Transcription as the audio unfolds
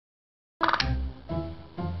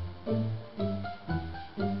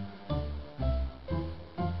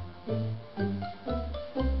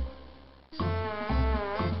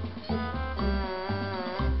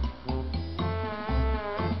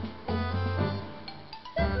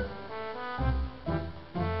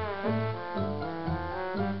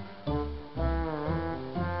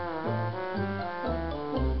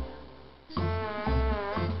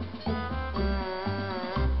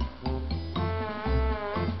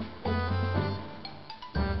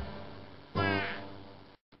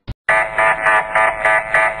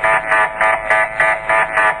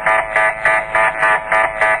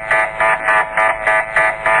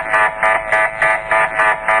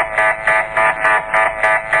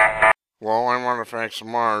Well, I'm Artifacts of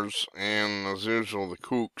Mars, and as usual, the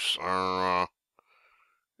kooks are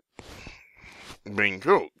being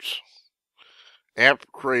kooks. App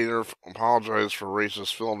creator apologized for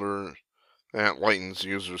racist filter that lightens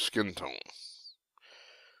user skin tone.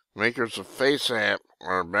 Makers of Faceapp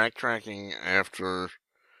are backtracking after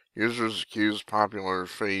users accused popular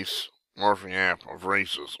face morphing app of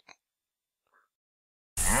racism.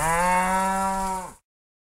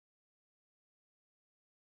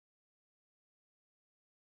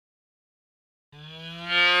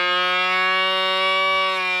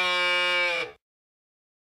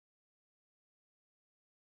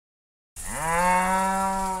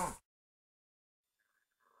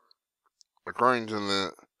 According to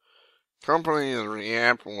the company, the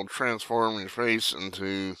app will transform your face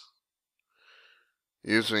into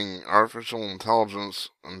using artificial intelligence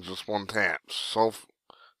in just one tap.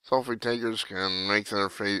 Selfie takers can make their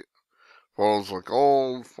photos look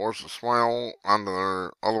old, force a smile onto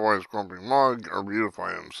their otherwise grumpy mug, or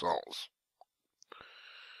beautify themselves.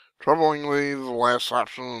 Troublingly, the last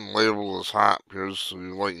option, labeled as hot, appears to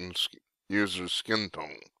lighten users' skin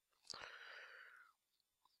tone.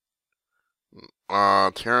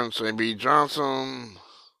 Terrence A.B. Johnson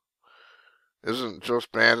isn't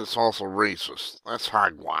just bad, it's also racist. That's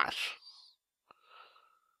hogwash.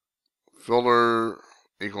 Filter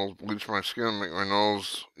equals bleach my skin, make my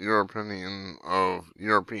nose your opinion of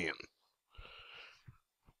European.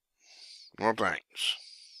 No thanks.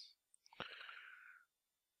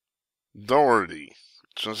 Doherty.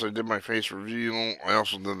 Since I did my face review, I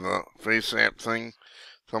also did the Faceapp thing.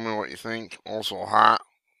 Tell me what you think. Also hot.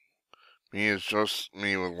 Me is just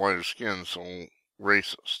me with lighter skin, so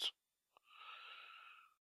racist.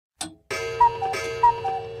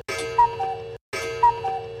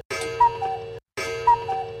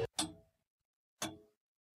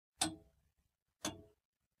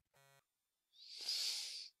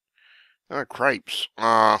 Cripes.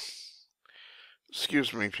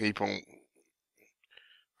 Excuse me, people.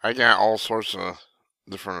 I got all sorts of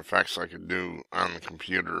different effects I could do on the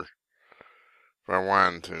computer if I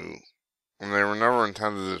wanted to, and they were never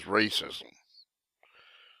intended as racism.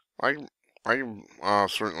 I can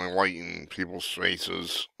certainly lighten people's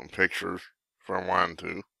faces and pictures if I wanted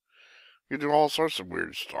to. You do all sorts of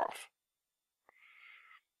weird stuff.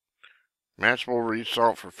 Matchable reached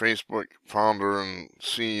out for Facebook founder and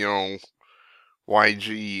CEO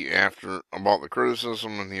YG about the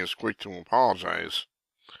criticism, and he is quick to apologize.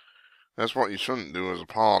 That's what you shouldn't do, is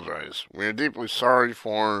apologize. We are deeply sorry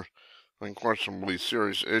for unquestionably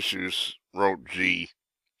serious issues, wrote G.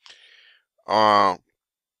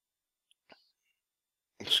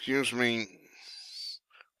 Excuse me,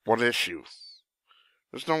 what issue?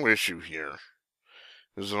 There's no issue here.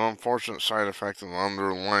 It's an unfortunate side effect of the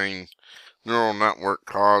underlying neural network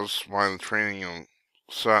caused by the training of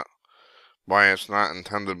set bias, not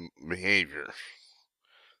intended behavior.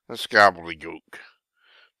 That's gobbledygook.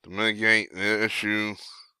 To mitigate the issue,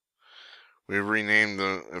 we've renamed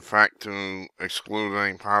the effect to exclude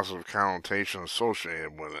any positive connotation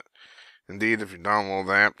associated with it. Indeed, if you download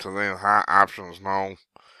the app today, the hot option is now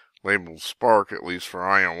labeled Spark, at least for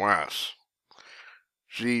iOS.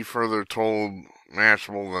 G further told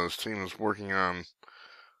Mashable that his team is working on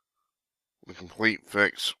the complete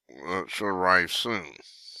fix that should arrive soon.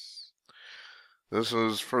 This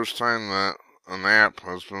is first time that an app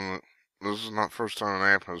has been. This is not first time an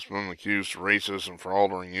app has been accused of racism for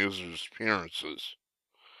altering users' appearances.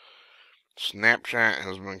 Snapchat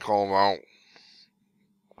has been called out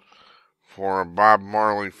for a Bob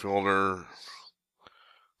Marley filter.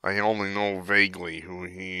 I only know vaguely who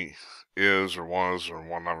he is or was or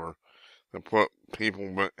whatever, that put people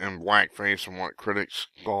in blackface in what critics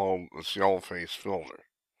called the yellow-face filter.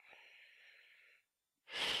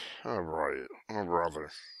 Oh,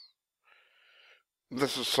 brother.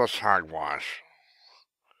 This is such hogwash.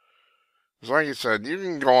 It's like I said, you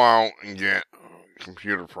can go out and get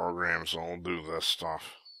computer programs that will do this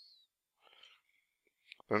stuff.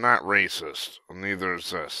 They're not racist, and neither is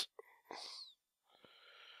this.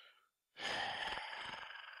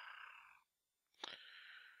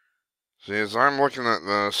 See, as I'm looking at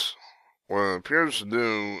this, what it appears to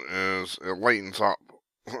do is it lightens up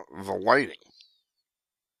the lighting.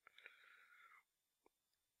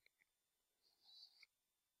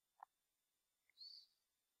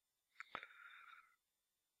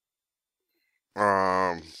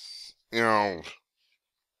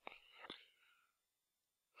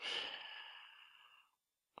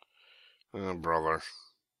 You know, brother,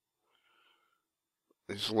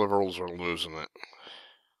 these liberals are losing it.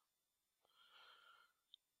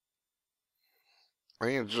 I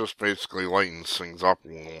think it just basically lightens things up a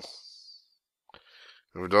little.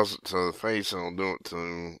 If it does it to the face, it'll do it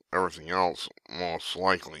to everything else, most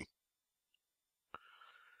likely.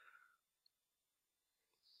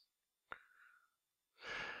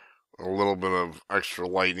 A little bit of extra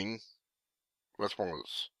lighting. That's what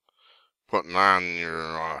it's putting on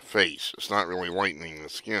your face. It's not really lightening the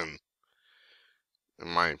skin, in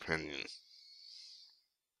my opinion.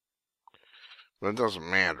 But it doesn't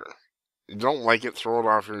matter. You don't like it, throw it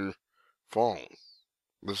off your phone.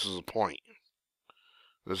 This is the point.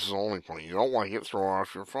 This is the only point. You don't like it, throw it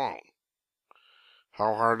off your phone.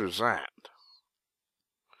 How hard is that?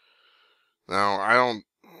 Now, I don't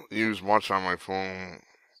use much on my phone.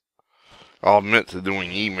 I'll admit to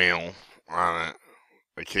doing email on it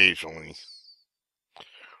occasionally.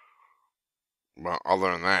 But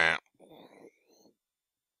other than that,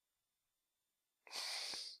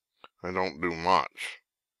 I don't do much.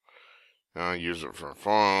 I use it for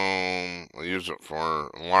phone. I use it for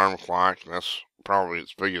alarm clock. That's probably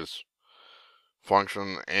its biggest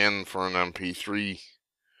function. And for an MP3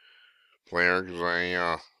 player, because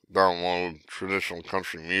I download traditional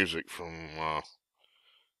country music from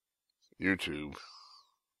YouTube.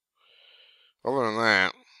 Other than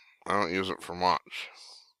that, I don't use it for much.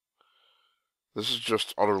 This is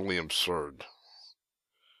just utterly absurd.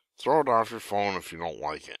 Throw it off your phone if you don't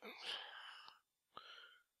like it.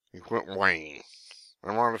 And quit whining.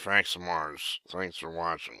 I'm Artifacts of Mars. Thanks for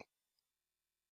watching.